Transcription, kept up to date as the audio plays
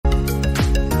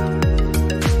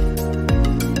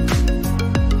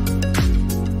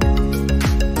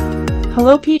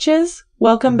Hello peaches,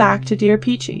 welcome back to Dear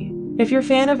Peachy. If you're a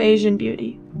fan of Asian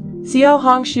beauty,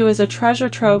 XiaoHongShu is a treasure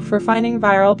trove for finding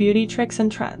viral beauty tricks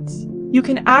and trends. You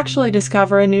can actually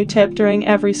discover a new tip during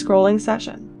every scrolling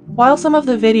session. While some of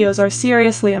the videos are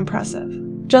seriously impressive,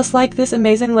 just like this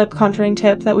amazing lip contouring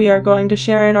tip that we are going to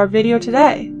share in our video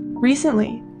today.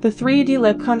 Recently, the 3D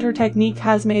lip contour technique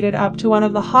has made it up to one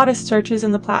of the hottest searches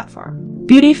in the platform.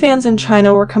 Beauty fans in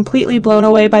China were completely blown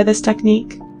away by this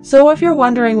technique. So if you're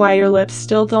wondering why your lips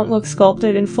still don't look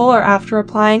sculpted and fuller after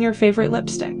applying your favorite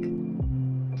lipstick,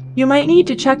 you might need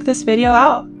to check this video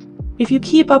out. If you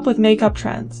keep up with makeup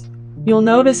trends, you'll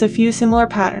notice a few similar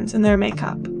patterns in their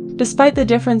makeup. Despite the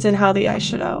difference in how the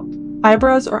eyeshadow,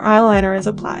 eyebrows, or eyeliner is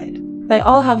applied, they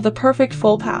all have the perfect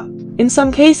full pout. In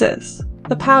some cases,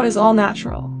 the pout is all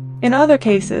natural. In other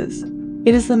cases,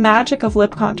 it is the magic of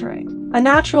lip contouring. A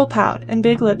natural pout and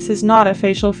big lips is not a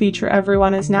facial feature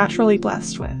everyone is naturally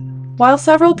blessed with. While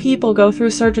several people go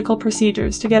through surgical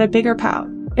procedures to get a bigger pout,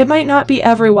 it might not be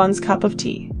everyone's cup of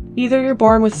tea. Either you're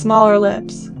born with smaller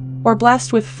lips, or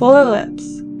blessed with fuller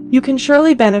lips. You can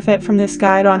surely benefit from this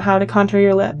guide on how to contour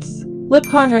your lips. Lip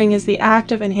contouring is the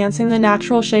act of enhancing the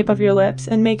natural shape of your lips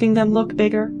and making them look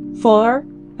bigger, fuller,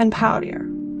 and poutier.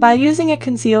 By using a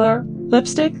concealer,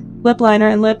 lipstick, lip liner,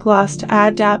 and lip gloss to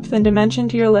add depth and dimension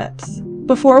to your lips.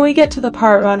 Before we get to the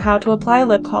part on how to apply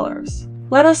lip colors,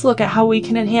 let us look at how we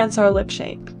can enhance our lip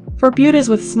shape. For beauties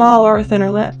with small or thinner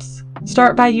lips,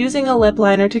 start by using a lip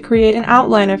liner to create an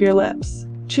outline of your lips.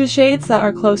 Choose shades that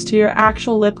are close to your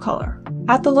actual lip color.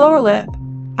 At the lower lip,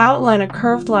 outline a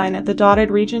curved line at the dotted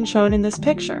region shown in this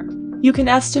picture. You can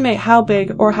estimate how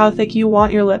big or how thick you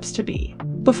want your lips to be.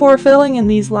 Before filling in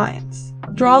these lines,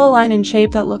 draw a line in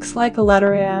shape that looks like a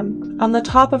letter M on the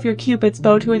top of your cupid's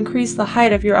bow to increase the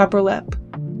height of your upper lip.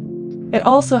 It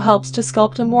also helps to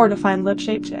sculpt a more defined lip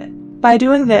shape. By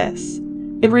doing this,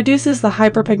 it reduces the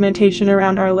hyperpigmentation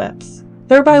around our lips,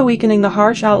 thereby weakening the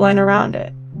harsh outline around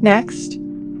it. Next,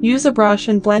 use a brush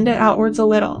and blend it outwards a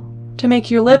little to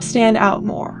make your lips stand out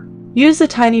more. Use a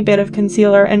tiny bit of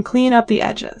concealer and clean up the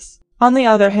edges. On the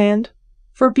other hand,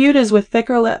 for beauties with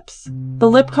thicker lips, the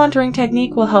lip contouring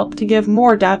technique will help to give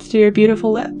more depth to your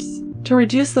beautiful lips. To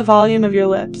reduce the volume of your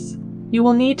lips, you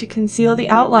will need to conceal the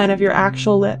outline of your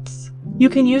actual lips. You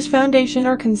can use foundation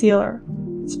or concealer.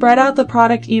 Spread out the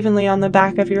product evenly on the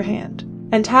back of your hand,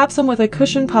 and tap some with a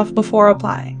cushion puff before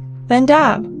applying. Then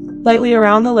dab lightly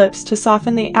around the lips to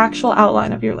soften the actual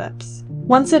outline of your lips.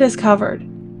 Once it is covered,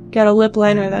 get a lip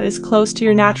liner that is close to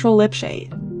your natural lip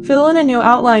shade. Fill in a new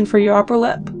outline for your upper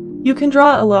lip. You can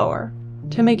draw it lower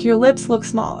to make your lips look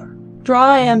smaller.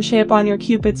 Draw a M shape on your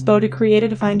cupid's bow to create a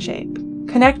defined shape.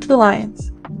 Connect the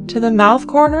lines to the mouth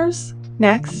corners.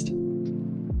 Next,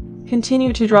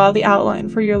 continue to draw the outline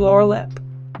for your lower lip.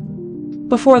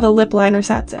 Before the lip liner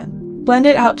sets in, blend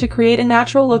it out to create a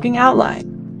natural looking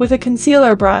outline. With a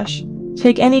concealer brush,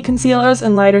 take any concealers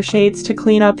and lighter shades to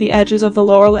clean up the edges of the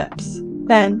lower lips.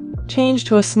 Then, change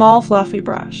to a small fluffy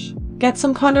brush. Get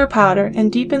some contour powder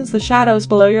and deepens the shadows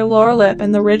below your lower lip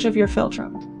and the ridge of your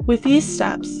philtrum. With these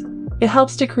steps, it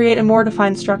helps to create a more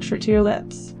defined structure to your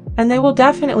lips, and they will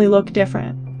definitely look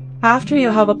different after you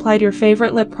have applied your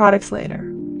favorite lip products later.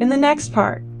 In the next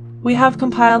part, we have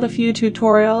compiled a few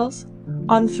tutorials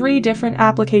on 3 different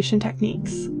application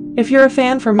techniques. If you're a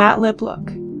fan for matte lip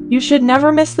look, you should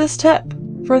never miss this tip.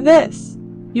 For this,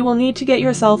 you will need to get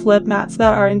yourself lip mattes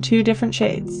that are in 2 different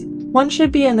shades. One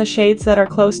should be in the shades that are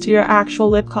close to your actual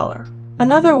lip color.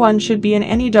 Another one should be in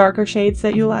any darker shades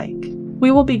that you like.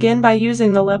 We will begin by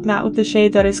using the lip matte with the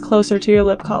shade that is closer to your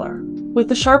lip color. With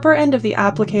the sharper end of the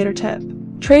applicator tip,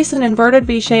 trace an inverted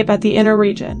V shape at the inner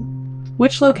region,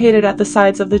 which located at the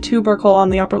sides of the tubercle on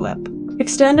the upper lip.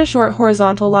 Extend a short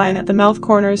horizontal line at the mouth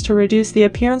corners to reduce the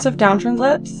appearance of downturned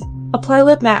lips. Apply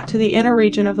lip matte to the inner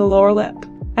region of the lower lip,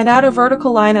 and add a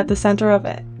vertical line at the center of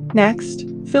it. Next,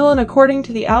 fill in according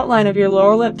to the outline of your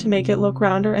lower lip to make it look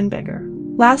rounder and bigger.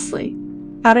 Lastly,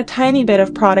 add a tiny bit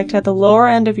of product at the lower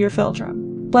end of your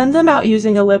philtrum. Blend them out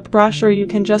using a lip brush, or you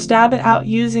can just dab it out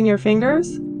using your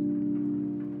fingers.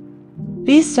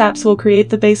 These steps will create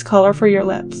the base color for your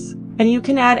lips, and you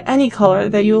can add any color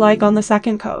that you like on the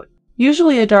second coat.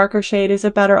 Usually a darker shade is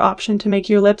a better option to make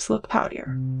your lips look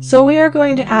poutier. So we are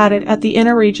going to add it at the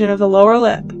inner region of the lower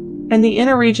lip, and the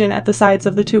inner region at the sides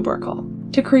of the tubercle.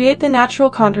 To create the natural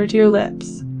contour to your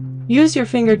lips, use your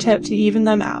fingertip to even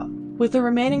them out with the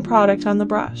remaining product on the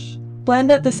brush.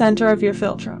 Blend at the center of your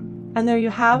philtrum, and there you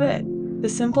have it, the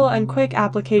simple and quick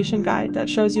application guide that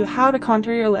shows you how to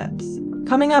contour your lips.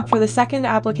 Coming up for the second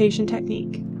application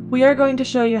technique, we are going to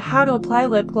show you how to apply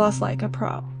lip gloss like a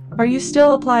pro. Are you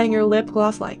still applying your lip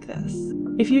gloss like this?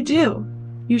 If you do,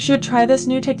 You should try this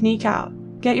new technique out.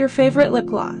 Get your favorite lip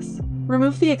gloss.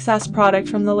 Remove the excess product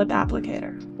from the lip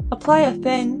applicator. Apply a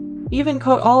thin, even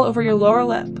coat all over your lower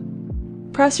lip.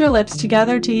 Press your lips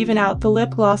together to even out the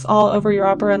lip gloss all over your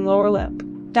upper and lower lip.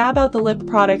 Dab out the lip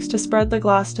products to spread the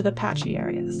gloss to the patchy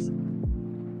areas.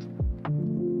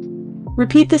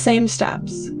 Repeat the same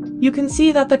steps. You can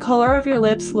see that the color of your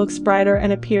lips looks brighter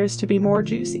and appears to be more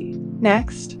juicy.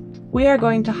 Next, we are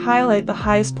going to highlight the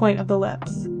highest point of the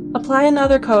lips. Apply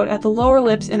another coat at the lower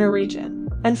lip's inner region,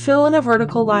 and fill in a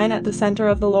vertical line at the center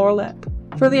of the lower lip.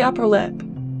 For the upper lip,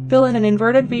 fill in an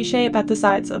inverted V shape at the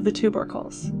sides of the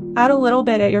tubercles. Add a little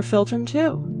bit at your philtrum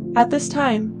too. At this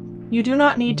time, you do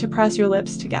not need to press your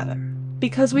lips together,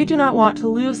 because we do not want to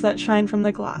lose that shine from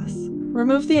the gloss.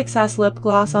 Remove the excess lip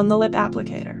gloss on the lip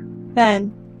applicator.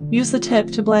 Then, use the tip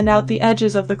to blend out the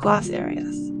edges of the gloss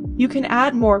areas. You can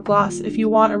add more gloss if you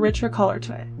want a richer color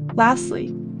to it.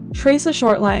 Lastly, trace a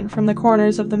short line from the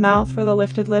corners of the mouth for the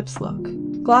lifted lips look.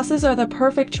 Glosses are the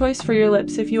perfect choice for your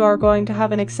lips if you are going to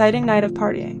have an exciting night of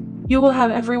partying. You will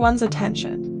have everyone's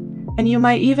attention, and you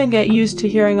might even get used to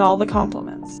hearing all the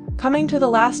compliments. Coming to the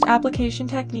last application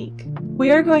technique,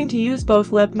 we are going to use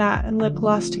both lip matte and lip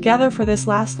gloss together for this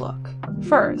last look.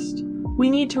 First, we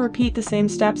need to repeat the same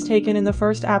steps taken in the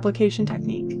first application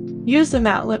technique. Use the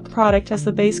matte lip product as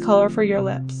the base color for your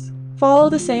lips.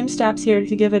 Follow the same steps here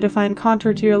to give a defined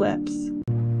contour to your lips.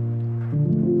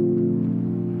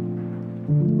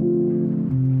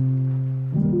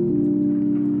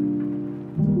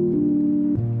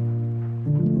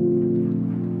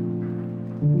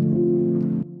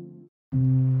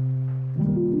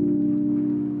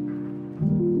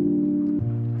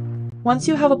 Once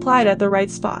you have applied at the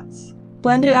right spots,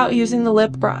 blend it out using the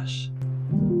lip brush.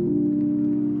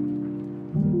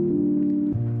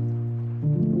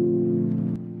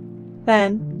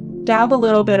 Then, dab a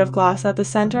little bit of gloss at the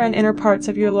center and inner parts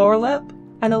of your lower lip,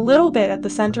 and a little bit at the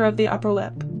center of the upper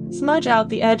lip. Smudge out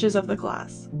the edges of the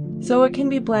gloss, so it can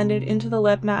be blended into the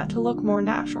lip matte to look more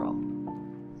natural.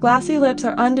 Glossy lips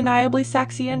are undeniably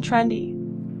sexy and trendy.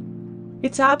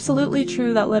 It's absolutely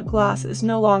true that lip gloss is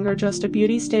no longer just a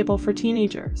beauty staple for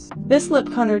teenagers. This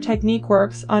lip contour technique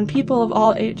works on people of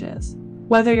all ages,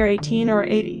 whether you're 18 or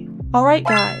 80. Alright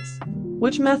guys,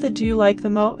 which method do you like the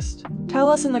most? Tell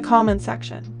us in the comment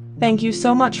section. Thank you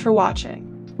so much for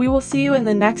watching. We will see you in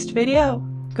the next video.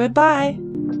 Goodbye!